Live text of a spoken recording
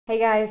Hey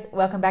guys,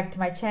 welcome back to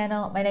my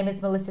channel. My name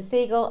is Melissa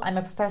Siegel. I'm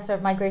a professor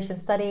of migration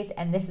studies,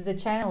 and this is a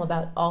channel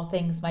about all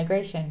things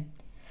migration.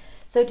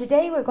 So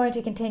today we're going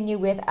to continue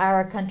with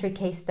our country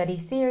case study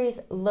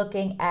series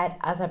looking at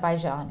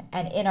Azerbaijan.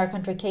 And in our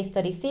country case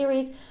study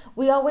series,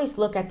 we always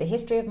look at the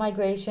history of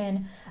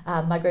migration,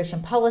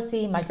 migration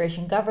policy,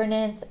 migration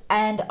governance,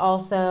 and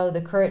also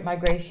the current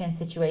migration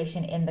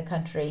situation in the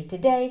country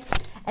today.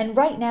 And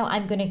right now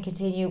I'm going to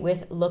continue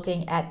with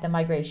looking at the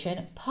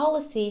migration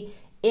policy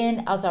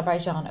in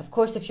Azerbaijan. Of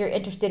course, if you're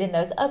interested in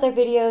those other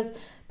videos,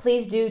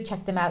 please do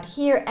check them out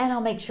here, and I'll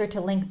make sure to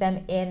link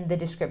them in the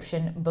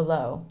description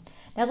below.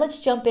 Now let's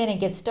jump in and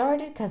get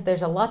started because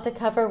there's a lot to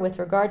cover with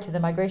regard to the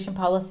migration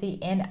policy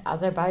in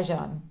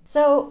Azerbaijan.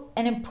 So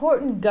an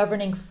important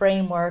governing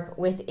framework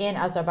within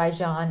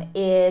Azerbaijan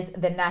is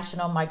the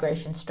National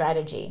Migration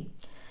Strategy.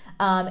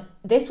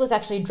 This was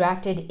actually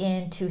drafted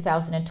in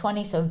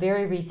 2020, so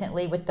very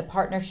recently, with the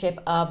partnership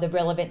of the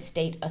relevant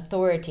state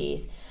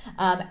authorities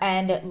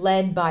and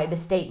led by the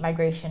State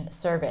Migration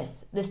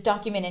Service. This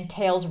document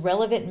entails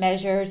relevant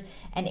measures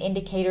and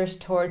indicators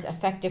towards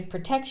effective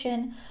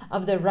protection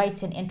of the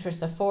rights and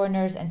interests of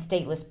foreigners and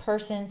stateless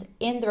persons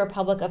in the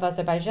Republic of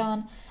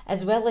Azerbaijan,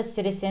 as well as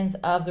citizens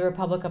of the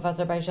Republic of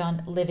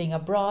Azerbaijan living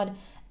abroad,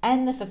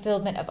 and the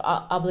fulfillment of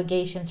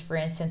obligations, for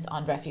instance,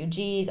 on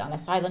refugees, on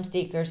asylum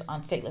seekers,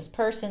 on stateless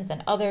persons,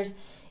 and others,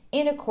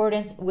 in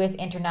accordance with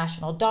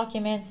international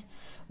documents,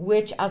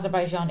 which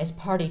Azerbaijan is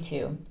party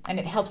to. And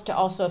it helps to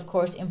also, of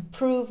course,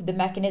 improve the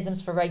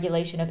mechanisms for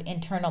regulation of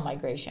internal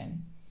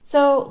migration.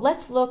 So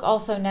let's look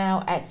also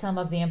now at some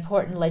of the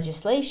important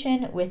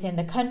legislation within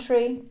the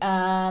country.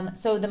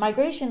 So the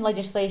migration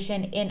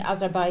legislation in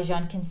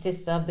Azerbaijan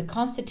consists of the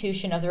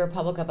Constitution of the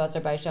Republic of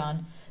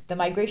Azerbaijan, the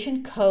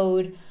Migration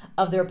Code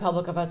of the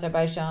Republic of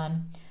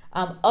Azerbaijan,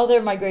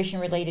 other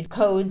migration-related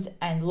codes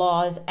and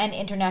laws and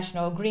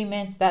international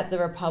agreements that the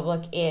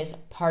Republic is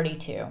party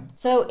to.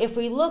 So if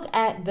we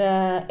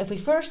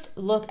first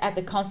look at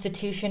the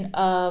Constitution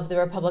of the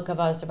Republic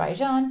of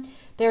Azerbaijan,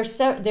 there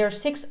are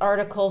 6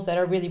 articles that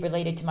are really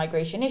related to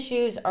migration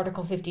issues.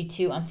 Article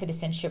 52 on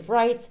citizenship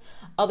rights,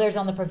 others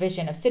on the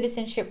provision of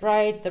citizenship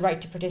rights, the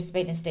right to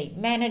participate in state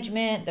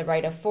management, the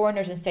right of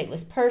foreigners and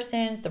stateless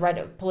persons, the right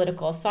of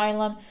political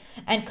asylum,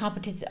 and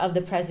competence of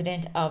the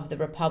President of the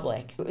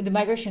Republic. The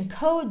Migration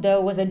Code,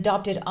 though, was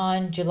adopted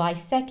on July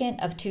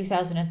 2nd of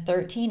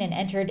 2013 and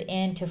entered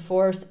into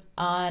force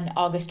on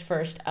August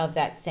 1st of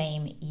that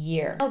same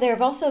year. Now, there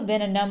have also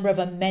been a number of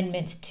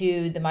amendments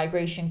to the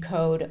Migration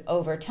Code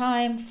over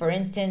time. For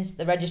instance,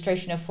 the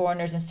registration of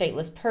foreigners and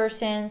stateless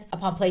persons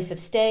upon place of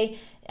stay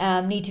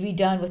need to be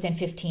done within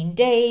 15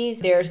 days.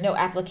 There's no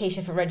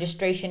application for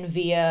registration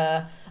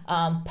via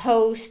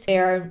post.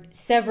 There are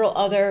several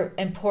other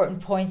important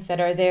points that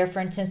are there. For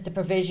instance, the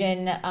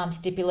provision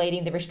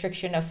stipulating the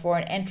restriction of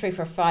foreign entry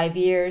for 5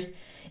 years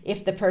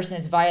if the person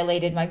has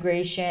violated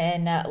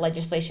migration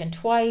legislation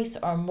twice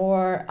or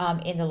more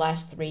in the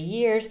last 3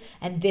 years,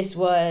 and this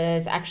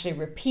was actually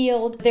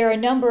repealed. There are a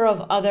number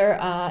of other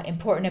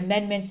important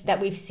amendments that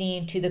we've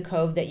seen to the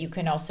code that you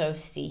can also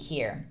see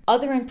here.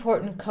 Other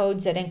important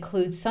codes that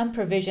include some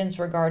provisions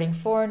regarding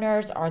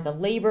foreigners are the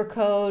Labor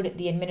Code,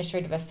 the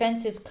Administrative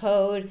Offenses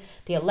Code,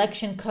 the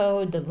Election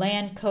Code, the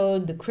Land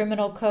Code, the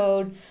Criminal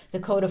Code, the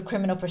Code of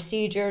Criminal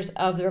Procedures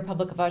of the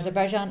Republic of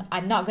Azerbaijan.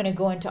 I'm not going to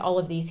go into all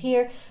of these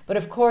here, but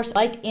of course,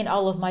 like in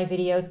all of my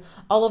videos,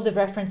 all of the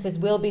references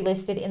will be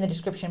listed in the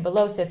description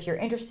below. So if you're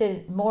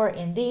interested more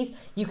in these,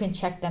 you can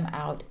check them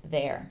out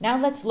there. Now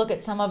let's look at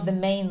some of the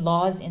main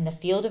laws in the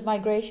field of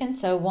migration.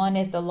 So one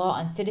is the law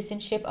on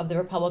citizenship of the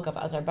Republic of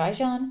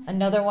Azerbaijan.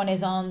 Another one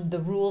is on the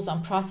rules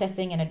on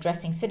processing and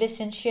addressing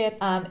citizenship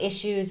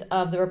issues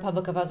of the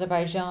Republic of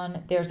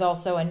Azerbaijan. There's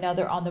also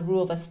another on the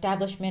rule of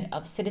establishment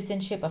of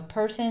citizenship of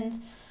persons.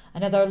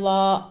 Another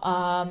law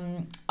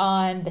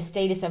on the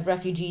status of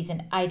refugees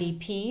and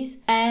IDPs,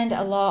 and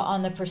a law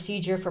on the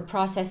procedure for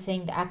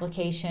processing the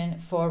application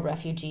for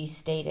refugee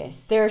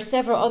status. There are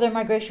several other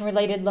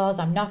migration-related laws.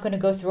 I'm not going to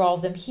go through all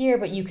of them here,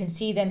 but you can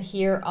see them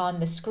here on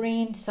the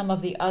screen, some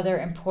of the other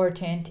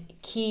important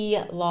key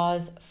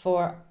laws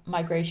for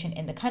migration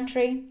in the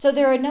country. So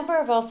there are a number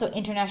of also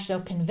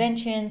international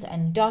conventions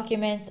and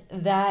documents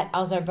that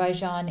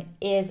Azerbaijan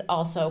is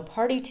also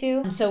party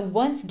to. So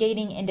once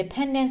gaining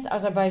independence,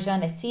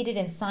 Azerbaijan acceded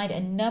and signed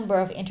a number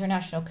of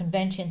international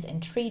conventions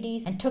and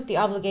treaties and took the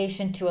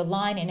obligation to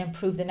align and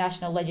improve the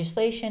national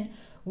legislation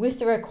with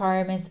the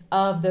requirements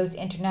of those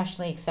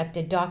internationally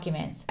accepted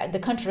documents. The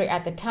country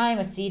at the time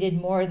acceded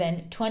more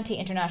than 20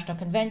 international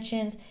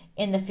conventions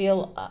in the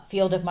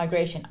field of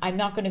migration. I'm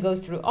not going to go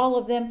through all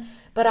of them,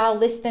 but I'll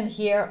list them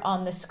here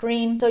on the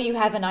screen so you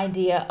have an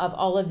idea of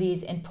all of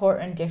these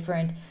important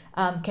different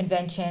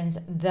conventions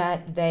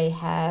that they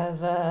have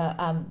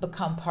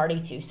become party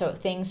to. So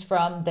things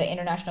from the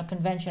International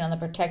Convention on the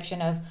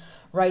Protection of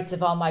Rights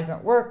of All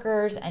Migrant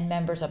Workers and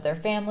Members of Their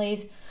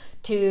Families,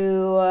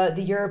 to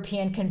the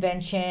European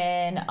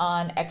Convention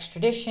on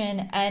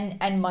Extradition,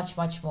 and much,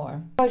 much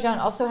more. Azerbaijan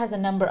also has a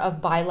number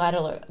of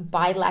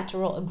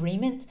bilateral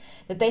agreements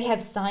that they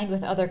have signed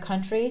with other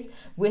countries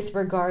with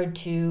regard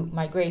to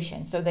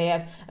migration. So they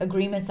have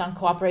agreements on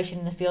cooperation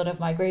in the field of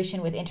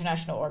migration with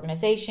international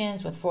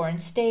organizations, with foreign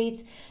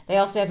states. They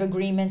also have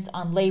agreements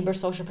on labor,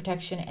 social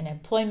protection, and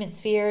employment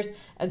spheres,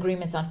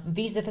 agreements on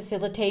visa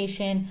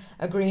facilitation,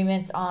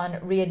 agreements on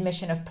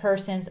readmission of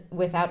persons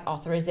without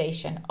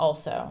authorization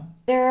also.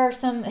 There are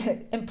some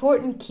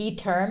important key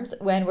terms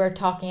when we're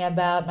talking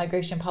about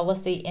migration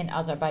policy in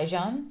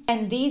Azerbaijan,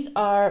 and these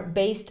are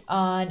based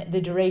on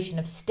the duration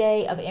of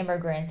stay of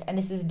immigrants, and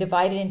this is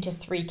divided into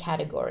three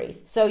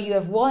categories. So you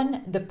have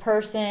one, the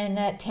person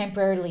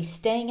temporarily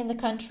staying in the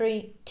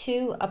country;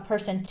 two, a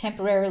person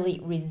temporarily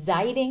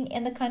residing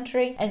in the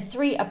country; and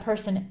three, a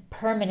person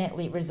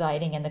permanently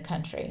residing in the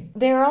country.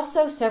 There are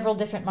also several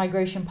different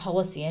migration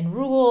policy and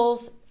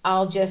rules.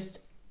 I'll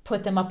just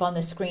put them up on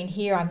the screen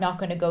here. I'm not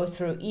going to go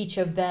through each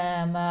of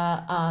them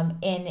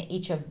in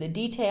each of the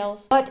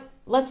details, but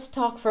let's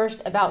talk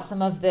first about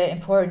some of the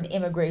important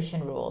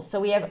immigration rules. So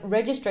we have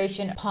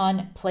registration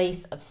upon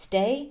place of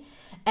stay,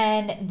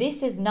 and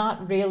this is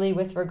not really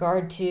with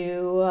regard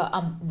to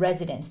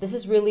residence. This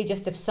is really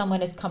just if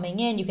someone is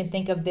coming in. You can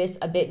think of this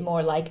a bit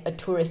more like a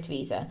tourist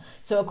visa.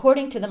 So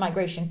according to the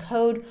Migration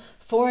Code,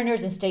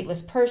 foreigners and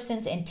stateless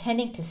persons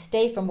intending to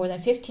stay for more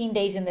than 15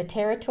 days in the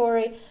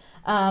territory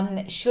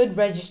should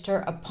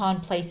register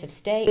upon place of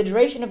stay. The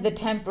duration of the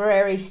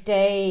temporary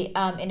stay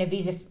in a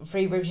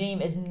visa-free regime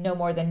is no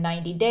more than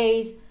 90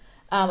 days.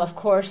 Of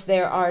course,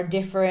 there are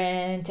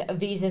different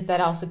visas that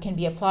also can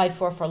be applied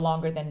for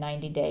longer than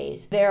 90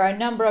 days. There are a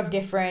number of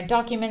different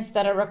documents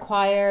that are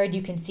required.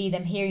 You can see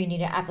them here. You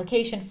need an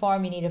application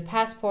form. You need a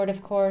passport,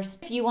 of course.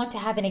 If you want to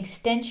have an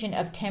extension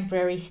of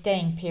temporary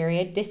staying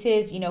period, this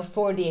is,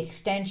 for the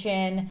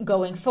extension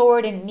going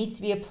forward, and it needs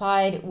to be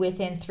applied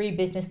within 3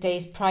 business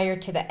days prior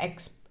to the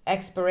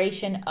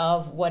expiration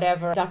of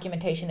whatever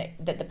documentation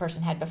that the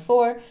person had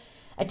before.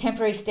 A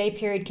temporary stay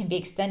period can be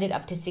extended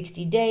up to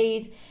 60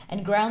 days,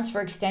 and grounds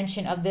for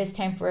extension of this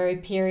temporary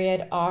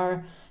period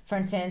are, for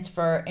instance,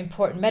 for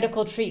important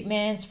medical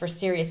treatments, for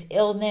serious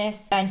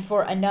illness, and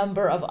for a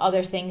number of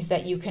other things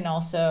that you can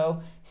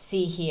also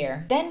see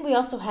here. Then we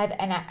also have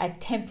a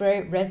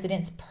temporary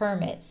residence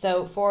permit.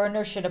 So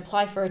foreigners should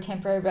apply for a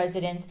temporary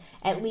residence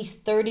at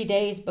least 30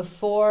 days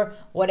before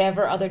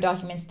whatever other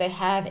documents they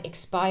have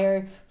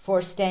expire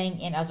for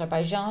staying in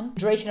Azerbaijan.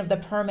 Duration of the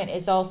permit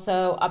is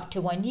also up to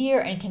 1 year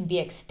and can be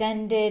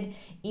extended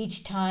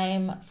each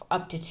time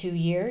up to 2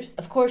 years.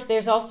 Of course,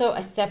 there's also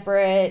a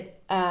separate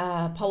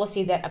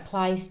policy that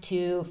applies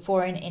to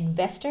foreign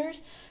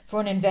investors.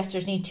 Foreign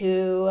investors need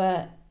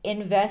to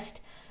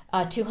invest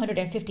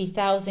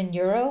 250,000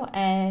 euro,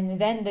 and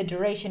then the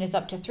duration is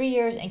up to 3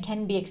 years and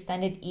can be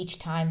extended each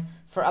time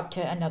for up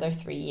to another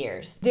 3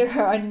 years. There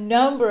are a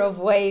number of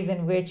ways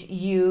in which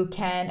you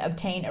can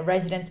obtain a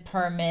residence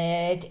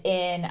permit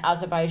in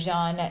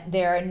Azerbaijan.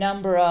 There are a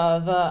number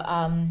of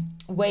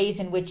ways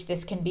in which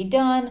this can be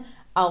done.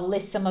 I'll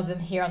list some of them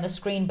here on the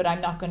screen, but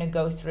I'm not going to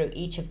go through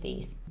each of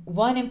these.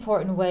 One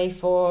important way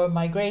for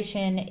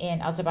migration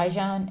in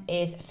Azerbaijan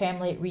is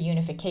family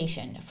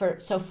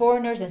reunification. So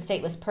foreigners and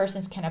stateless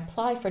persons can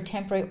apply for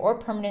temporary or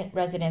permanent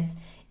residence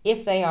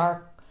if they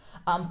are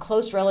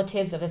close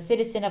relatives of a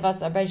citizen of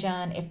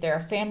Azerbaijan, if they're a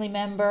family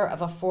member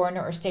of a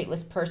foreigner or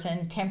stateless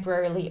person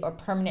temporarily or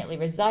permanently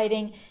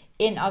residing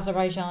in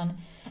Azerbaijan,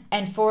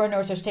 and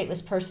foreigners or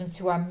stateless persons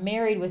who are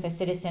married with a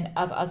citizen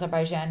of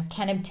Azerbaijan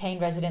can obtain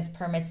residence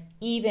permits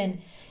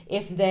even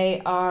if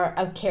they are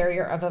a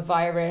carrier of a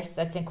virus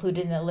that's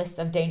included in the list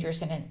of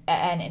dangerous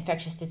and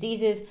infectious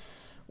diseases,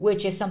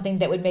 which is something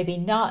that would maybe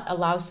not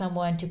allow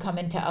someone to come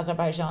into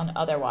Azerbaijan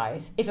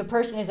otherwise. If a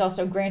person is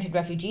also granted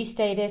refugee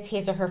status,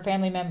 his or her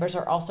family members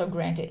are also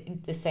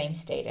granted the same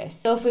status.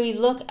 So if we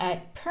look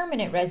at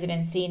permanent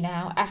residency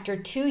now, after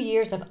 2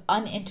 years of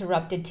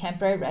uninterrupted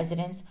temporary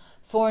residence,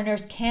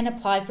 foreigners can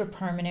apply for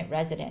permanent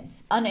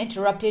residence.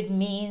 Uninterrupted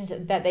means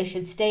that they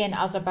should stay in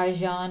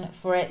Azerbaijan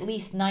for at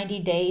least 90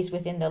 days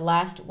within the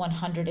last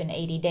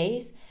 180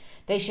 days.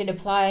 They should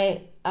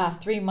apply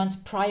 3 months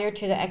prior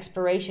to the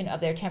expiration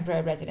of their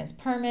temporary residence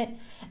permit.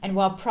 And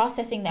while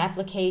processing the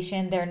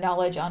application, their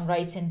knowledge on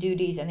rights and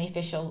duties and the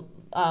official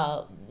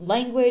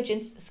language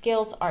and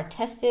skills are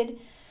tested.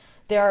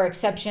 There are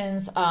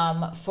exceptions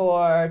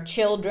for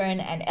children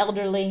and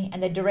elderly,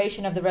 and the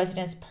duration of the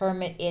residence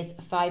permit is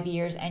 5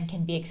 years and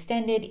can be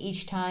extended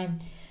each time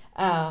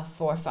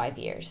for 5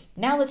 years.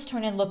 Now let's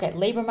turn and look at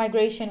labor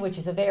migration, which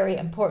is a very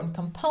important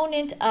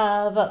component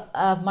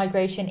of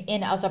migration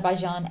in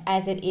Azerbaijan,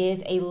 as it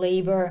is a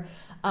labor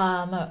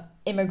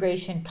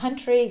immigration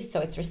country. So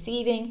it's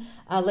receiving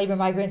labor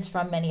migrants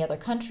from many other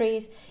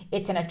countries.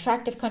 It's an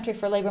attractive country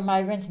for labor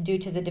migrants due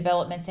to the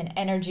developments in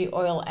energy,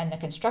 oil, and the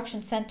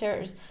construction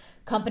centers.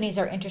 Companies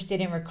are interested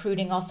in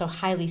recruiting also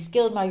highly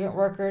skilled migrant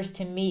workers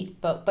to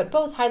meet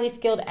both highly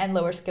skilled and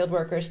lower skilled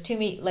workers to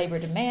meet labor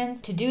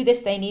demands. To do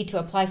this, they need to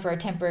apply for a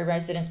temporary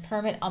residence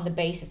permit on the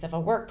basis of a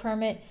work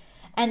permit.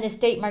 and the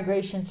State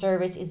Migration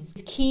Service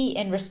is key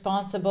and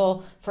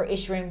responsible for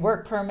issuing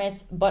work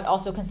permits, but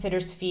also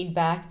considers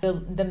feedback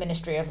the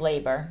Ministry of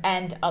Labor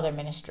and other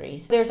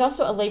ministries. There's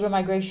also a labor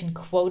migration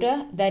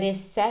quota that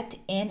is set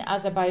in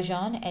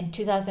Azerbaijan. In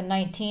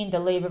 2019, the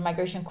labor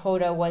migration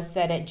quota was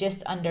set at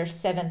just under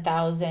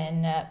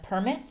 7,000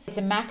 permits. It's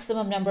a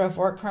maximum number of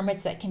work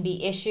permits that can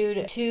be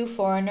issued to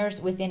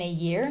foreigners within a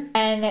year.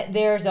 And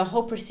there's a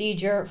whole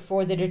procedure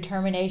for the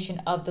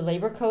determination of the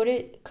labor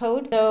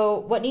code. So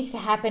what needs to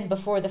happen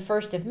before the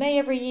 1st of May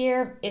every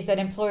year is that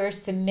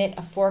employers submit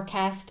a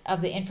forecast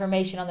of the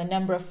information on the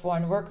number of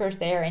foreign workers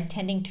they are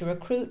intending to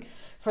recruit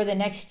for the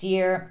next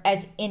year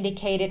as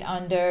indicated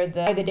under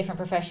the different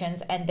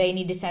professions, and they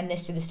need to send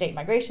this to the State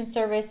Migration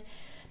Service.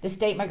 The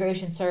State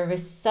Migration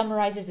Service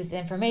summarizes this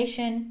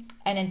information,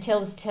 and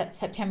until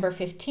September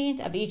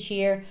 15th of each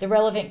year, the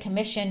relevant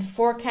commission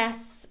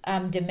forecasts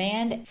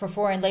demand for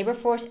foreign labor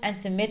force and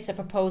submits a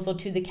proposal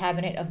to the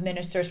Cabinet of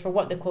Ministers for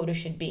what the quota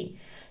should be.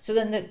 So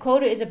then the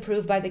quota is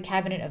approved by the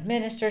Cabinet of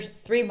Ministers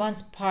 3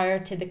 months prior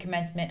to the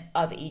commencement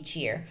of each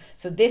year.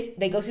 So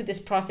they go through this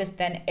process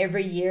then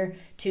every year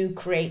to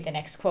create the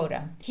next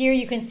quota. Here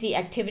you can see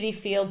activity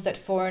fields that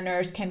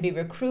foreigners can be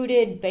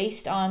recruited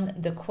based on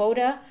the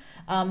quota.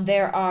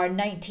 There are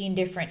 19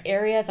 different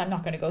areas. I'm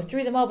not going to go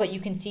through them all, but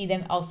you can see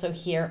them also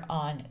here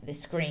on the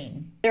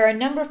screen. There are a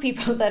number of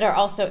people that are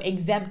also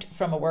exempt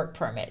from a work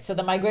permit. So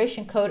the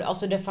Migration Code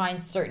also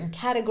defines certain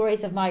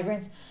categories of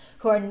migrants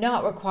who are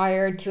not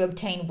required to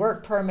obtain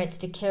work permits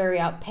to carry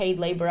out paid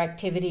labor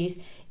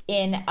activities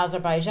in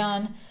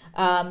Azerbaijan.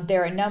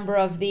 There are a number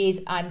of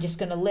these. I'm just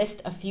going to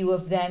list a few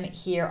of them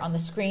here on the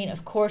screen.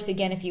 Of course,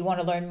 again, if you want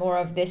to learn more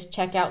of this,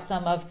 check out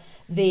some of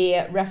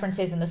the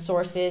references and the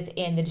sources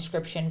in the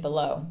description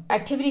below.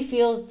 Activity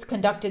fields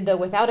conducted, though,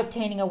 without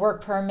obtaining a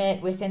work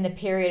permit within the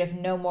period of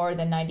no more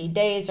than 90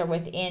 days or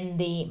within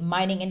the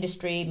mining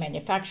industry,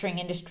 manufacturing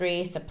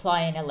industry,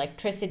 supply and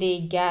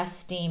electricity, gas,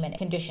 steam, and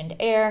conditioned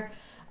air,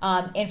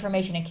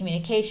 information and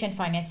communication,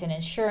 finance and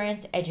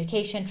insurance,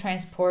 education,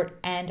 transport,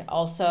 and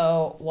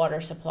also water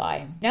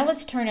supply. Now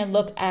let's turn and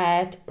look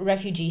at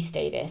refugee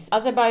status.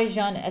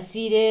 Azerbaijan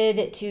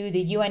acceded to the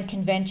UN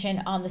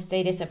Convention on the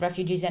Status of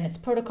Refugees and its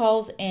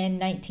protocols in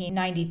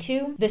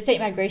 1992. The State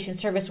Migration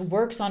Service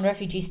works on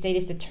refugee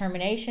status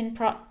determination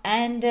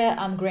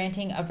and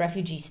granting of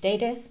refugee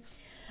status.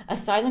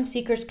 Asylum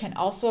seekers can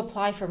also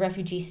apply for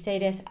refugee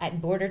status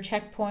at border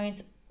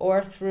checkpoints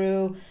or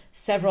through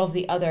several of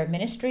the other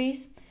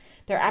ministries.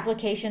 Their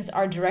applications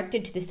are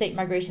directed to the State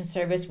Migration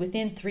Service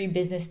within 3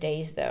 business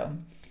days, though.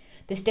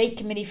 The State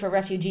Committee for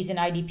Refugees and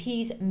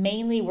IDPs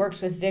mainly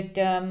works with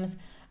victims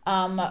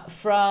from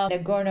the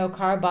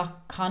Nagorno-Karabakh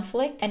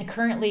conflict, and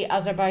currently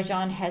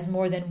Azerbaijan has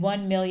more than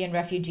 1 million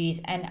refugees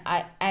and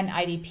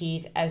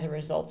IDPs as a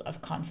result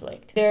of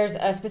conflict. There's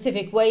a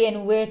specific way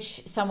in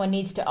which someone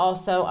needs to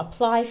also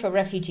apply for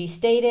refugee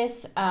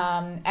status,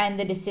 and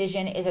the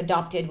decision is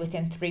adopted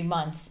within 3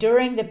 months.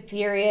 During the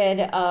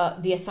period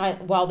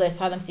while the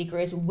asylum seeker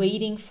is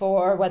waiting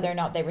for whether or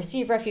not they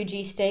receive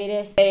refugee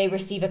status, they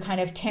receive a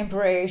kind of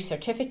temporary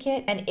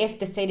certificate, and if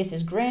the status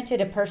is granted,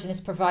 a person is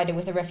provided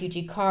with a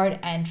refugee card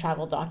and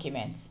travel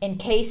documents. In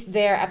case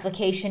their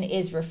application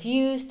is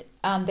refused,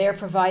 they are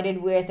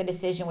provided with a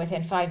decision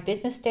within 5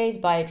 business days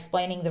by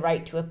explaining the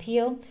right to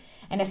appeal.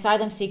 And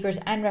asylum seekers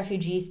and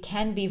refugees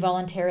can be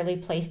voluntarily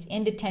placed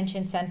in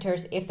detention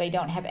centers if they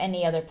don't have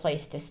any other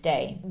place to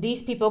stay.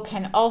 These people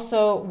can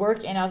also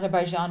work in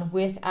Azerbaijan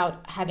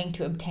without having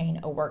to obtain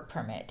a work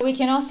permit. We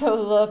can also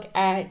look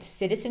at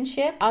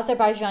citizenship.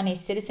 Azerbaijani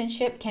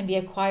citizenship can be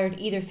acquired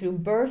either through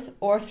birth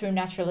or through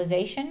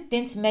naturalization.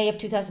 Since May of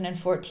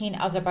 2014,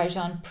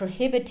 Azerbaijan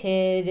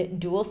prohibited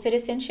dual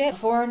citizenship.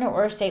 Foreigner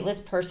or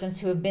stateless persons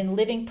who have been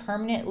living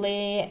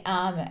permanently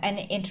and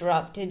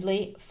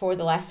uninterruptedly for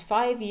the last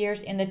 5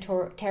 years in the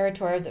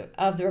territory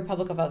of the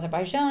Republic of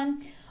Azerbaijan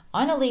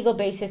on a legal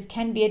basis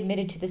can be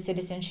admitted to the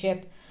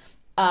citizenship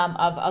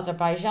of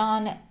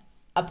Azerbaijan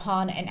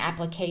upon an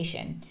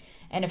application.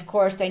 And of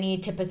course, they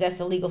need to possess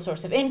a legal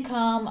source of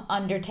income,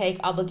 undertake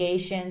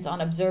obligations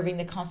on observing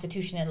the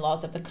constitution and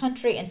laws of the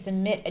country, and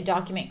submit a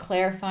document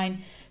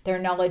clarifying their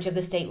knowledge of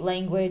the state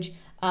language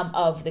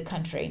of the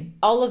country.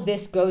 All of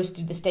this goes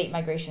through the State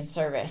Migration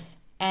Service.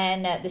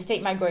 And the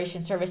State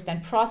Migration Service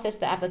then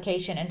processes the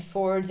application and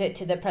forwards it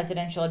to the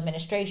presidential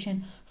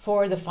administration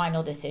for the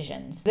final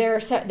decisions. Their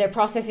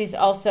process is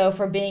also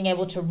for being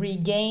able to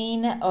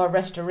regain or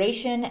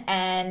restoration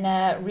and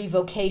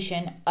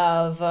revocation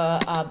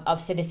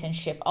of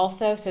citizenship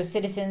also. So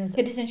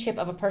citizenship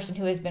of a person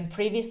who has been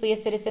previously a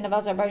citizen of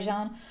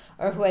Azerbaijan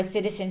or who has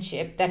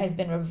citizenship that has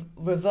been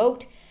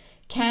revoked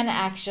can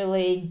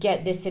actually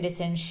get this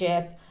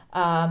citizenship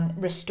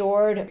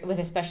restored with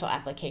a special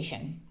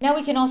application. Now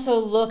we can also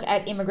look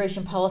at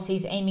immigration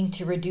policies aiming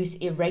to reduce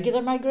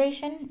irregular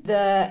migration.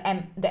 The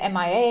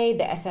MIA,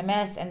 the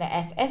SMS, and the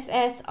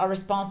SSS are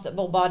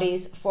responsible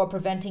bodies for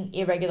preventing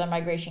irregular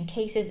migration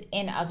cases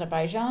in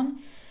Azerbaijan.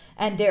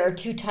 And there are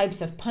 2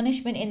 types of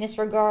punishment in this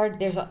regard.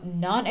 There's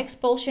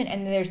non-expulsion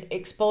and there's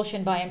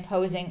expulsion by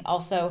imposing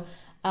also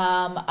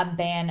a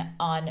ban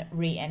on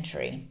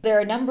re-entry. There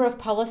are a number of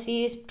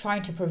policies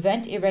trying to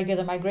prevent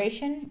irregular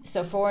migration.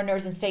 So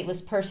foreigners and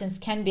stateless persons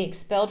can be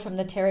expelled from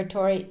the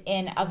territory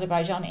in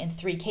Azerbaijan in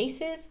 3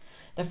 cases.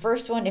 The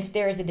first one, if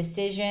there is a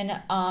decision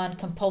on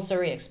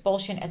compulsory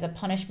expulsion as a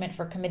punishment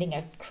for committing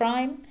a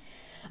crime,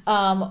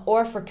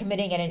 or for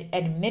committing an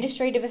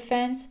administrative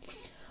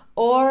offense,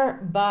 or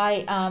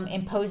by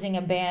imposing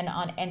a ban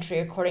on entry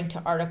according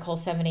to Article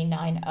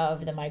 79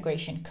 of the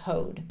Migration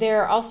Code.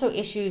 There are also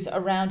issues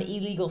around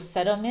illegal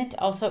settlement,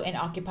 also in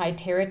occupied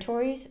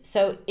territories.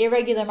 So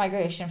irregular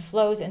migration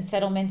flows and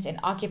settlements in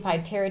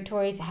occupied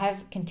territories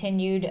have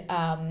continued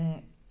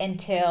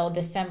until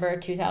December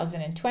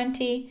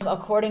 2020.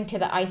 According to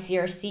the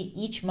ICRC,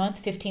 each month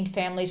 15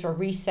 families were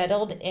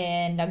resettled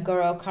in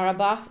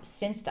Nagorno-Karabakh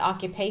since the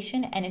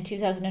occupation, and in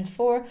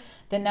 2004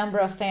 the number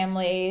of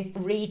families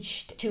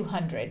reached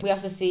 200. We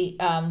also see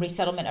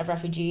resettlement of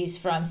refugees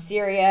from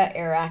Syria,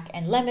 Iraq,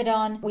 and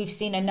Lebanon. We've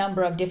seen a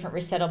number of different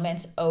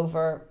resettlements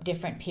over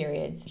different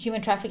periods.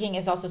 Human trafficking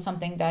is also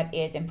something that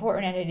is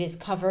important, and it is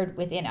covered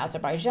within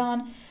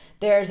Azerbaijan.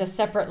 There's a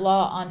separate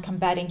law on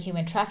combating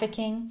human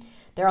trafficking.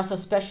 There are also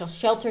special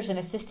shelters and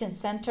assistance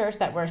centers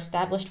that were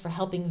established for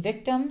helping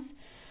victims.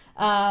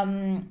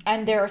 And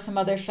there are some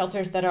other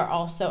shelters that are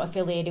also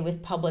affiliated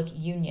with public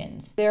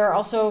unions. There are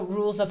also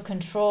rules of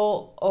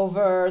control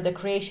over the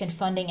creation,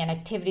 funding, and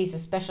activities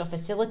of special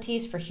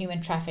facilities for human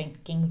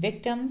trafficking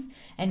victims.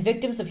 And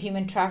victims of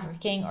human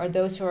trafficking, or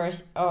those who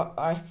are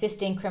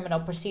assisting criminal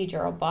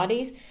procedural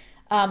bodies,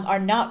 are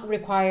not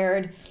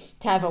required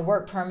to have a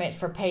work permit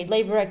for paid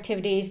labor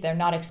activities. They're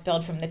not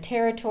expelled from the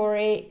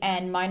territory,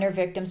 and minor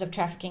victims of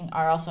trafficking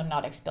are also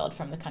not expelled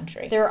from the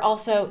country. There are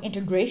also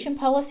integration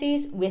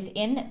policies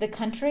within the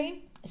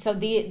country. So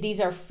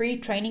these are free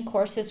training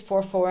courses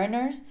for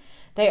foreigners.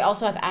 They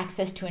also have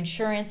access to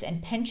insurance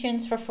and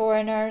pensions for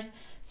foreigners.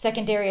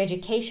 Secondary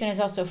education is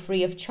also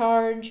free of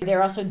charge. There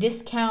are also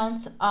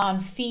discounts on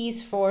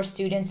fees for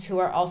students who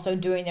are also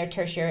doing their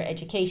tertiary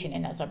education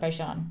in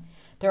Azerbaijan.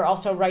 There are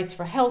also rights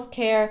for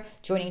healthcare,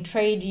 joining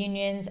trade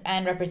unions,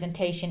 and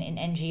representation in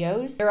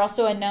NGOs. There are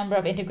also a number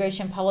of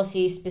integration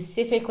policies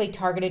specifically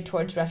targeted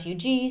towards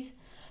refugees.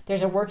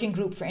 There's a working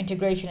group for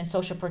integration and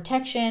social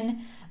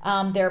protection.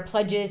 There are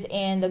pledges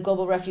in the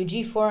Global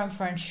Refugee Forum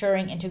for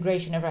ensuring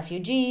integration of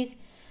refugees.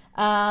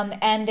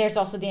 And there's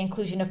also the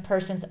inclusion of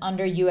persons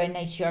under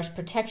UNHCR's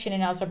protection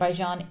in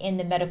Azerbaijan in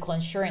the medical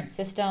insurance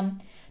system.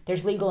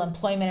 There's legal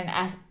employment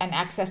and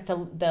access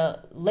to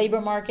the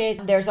labor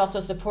market. There's also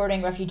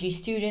supporting refugee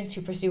students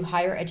who pursue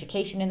higher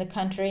education in the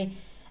country.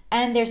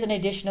 And there's an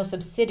additional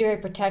subsidiary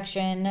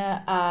protection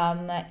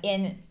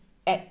in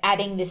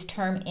adding this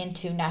term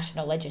into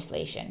national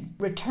legislation.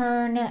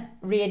 Return,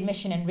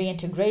 readmission, and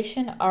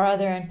reintegration are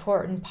other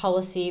important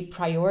policy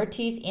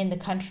priorities in the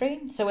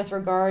country. So with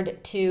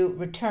regard to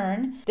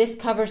return, this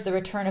covers the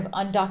return of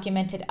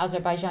undocumented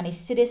Azerbaijani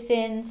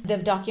citizens. The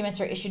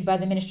documents are issued by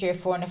the Ministry of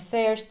Foreign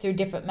Affairs through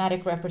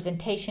diplomatic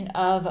representation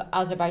of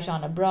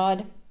Azerbaijan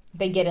abroad.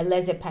 They get a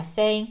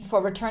laissez-passer.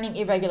 For returning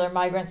irregular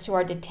migrants who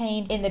are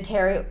detained in the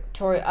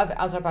territory of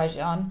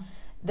Azerbaijan,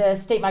 the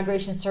State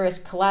Migration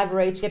Service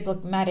collaborates with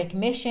diplomatic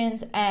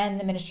missions and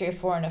the Ministry of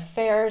Foreign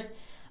Affairs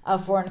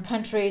of foreign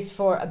countries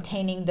for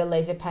obtaining the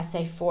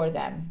laissez-passer for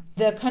them.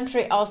 The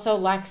country also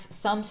lacks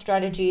some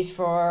strategies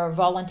for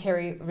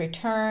voluntary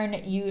return,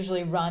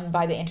 usually run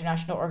by the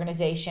International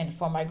Organization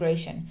for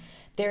Migration.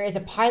 There is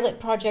a pilot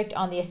project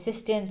on the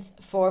assistance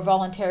for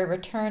voluntary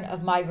return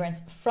of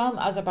migrants from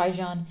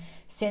Azerbaijan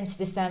since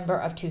December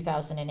of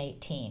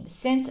 2018.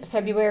 Since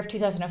February of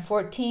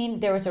 2014,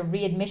 there was a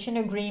readmission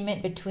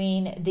agreement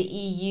between the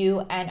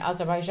EU and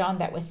Azerbaijan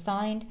that was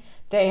signed.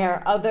 There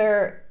are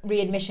other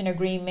readmission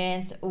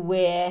agreements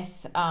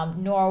with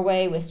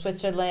Norway, with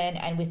Switzerland,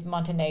 and with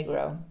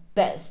Montenegro.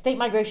 The State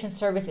Migration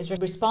Service is a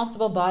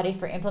responsible body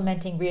for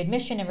implementing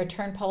readmission and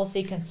return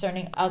policy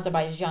concerning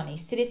Azerbaijani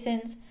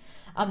citizens.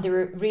 The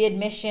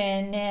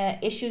readmission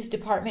issues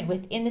department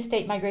within the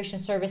State Migration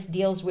Service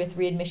deals with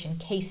readmission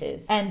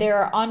cases. And there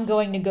are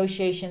ongoing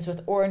negotiations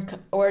with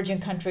origin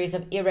countries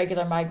of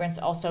irregular migrants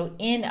also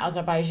in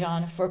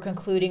Azerbaijan for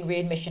concluding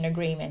readmission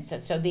agreements.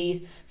 So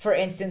these, for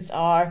instance,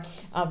 are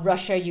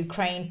Russia,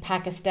 Ukraine,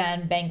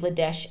 Pakistan,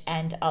 Bangladesh,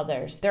 and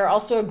others. There are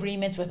also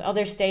agreements with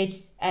other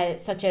states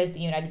such as the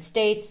United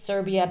States,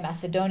 Serbia,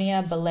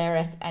 Macedonia,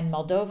 Belarus, and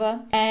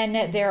Moldova.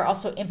 And they're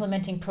also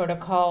implementing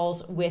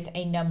protocols with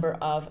a number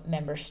of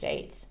member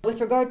states. With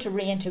regard to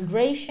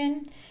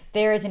reintegration,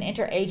 there is an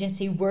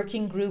interagency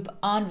working group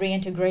on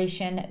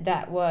reintegration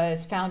that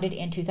was founded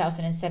in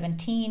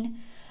 2017.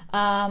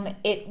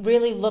 It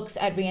really looks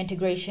at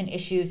reintegration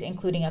issues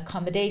including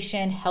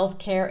accommodation,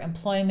 healthcare,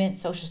 employment,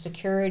 social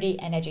security,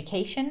 and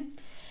education.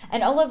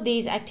 And all of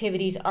these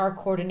activities are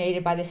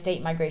coordinated by the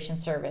State Migration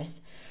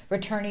Service.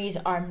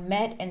 Returnees are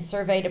met and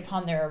surveyed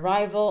upon their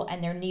arrival,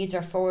 and their needs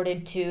are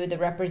forwarded to the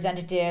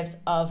representatives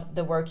of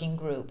the working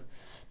group.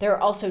 There are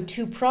also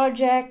 2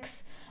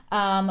 projects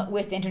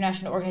with the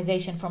International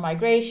Organization for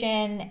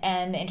Migration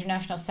and the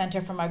International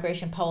Center for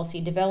Migration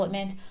Policy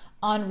Development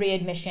on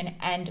readmission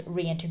and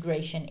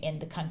reintegration in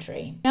the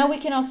country. Now we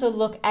can also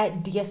look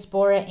at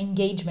diaspora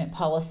engagement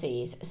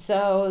policies.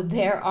 So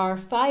there are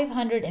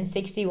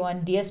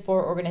 561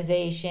 diaspora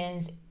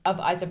organizations of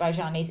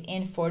Azerbaijanis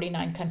in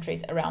 49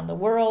 countries around the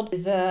world.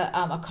 There's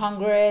a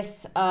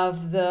Congress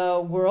of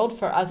the World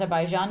for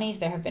Azerbaijanis.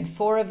 There have been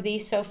 4 of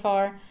these so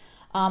far.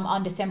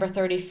 On December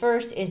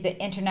 31st is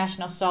the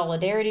International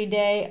Solidarity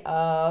Day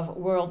of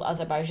World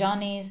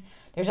Azerbaijanis.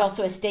 There's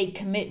also a state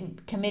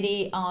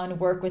committee on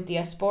work with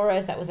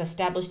diasporas that was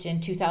established in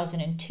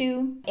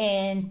 2002.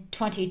 In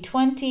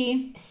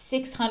 2020,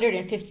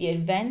 650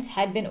 events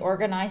had been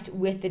organized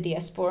with the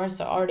diaspora,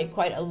 so already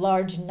quite a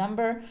large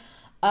number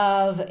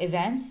of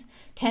events.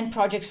 10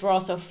 projects were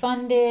also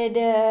funded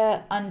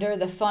under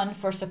the Fund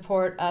for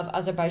Support of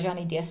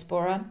Azerbaijani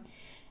Diaspora.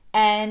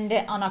 And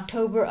on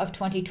October of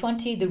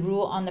 2020, the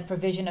rule on the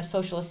provision of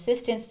social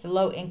assistance to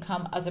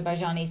low-income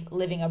Azerbaijanis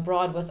living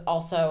abroad was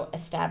also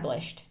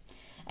established.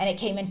 And it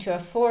came into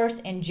force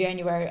in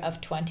January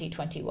of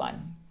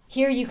 2021.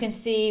 Here you can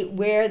see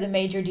where the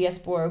major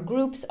diaspora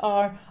groups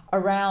are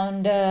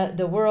around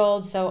the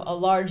world. So a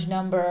large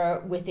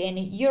number within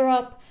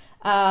Europe,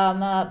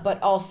 but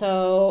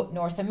also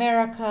North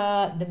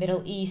America, the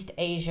Middle East,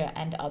 Asia,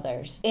 and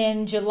others.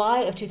 In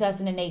July of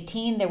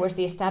 2018, there was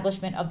the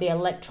establishment of the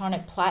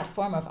electronic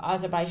platform of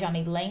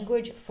Azerbaijani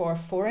language for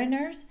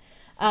foreigners.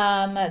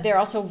 There are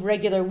also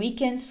regular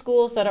weekend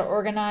schools that are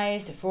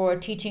organized for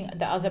teaching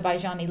the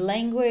Azerbaijani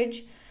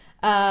language.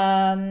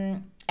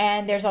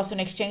 And there's also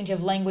an exchange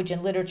of language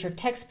and literature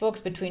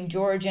textbooks between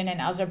Georgian and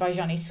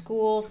Azerbaijani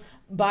schools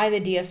by the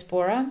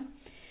diaspora.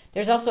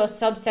 There's also a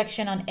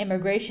subsection on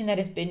immigration that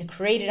has been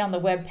created on the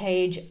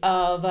webpage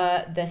of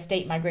the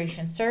State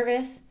Migration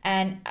Service.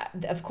 And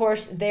of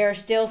course, there are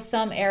still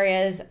some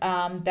areas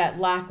that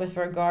lack with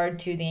regard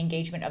to the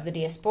engagement of the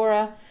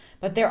diaspora,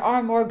 but there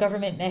are more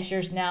government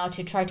measures now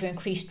to try to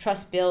increase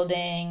trust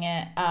building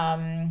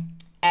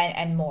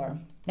and more.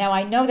 Now,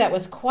 I know that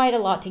was quite a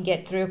lot to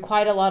get through,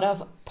 quite a lot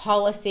of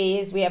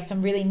policies. We have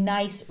some really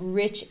nice,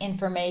 rich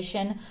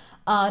information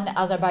on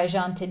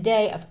Azerbaijan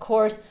today. Of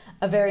course,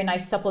 a very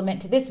nice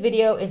supplement to this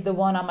video is the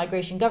one on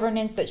migration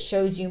governance that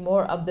shows you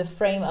more of the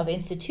frame of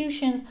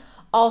institutions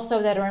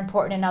also that are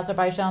important in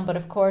Azerbaijan. But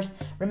of course,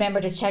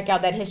 remember to check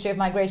out that history of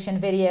migration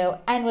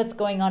video and what's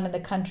going on in the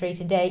country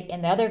today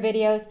in the other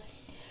videos.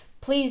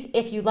 Please,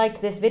 if you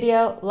liked this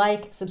video,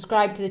 like,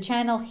 subscribe to the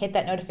channel, hit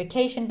that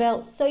notification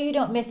bell so you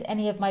don't miss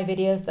any of my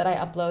videos that I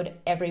upload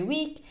every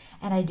week.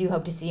 And I do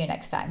hope to see you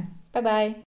next time. Bye-bye.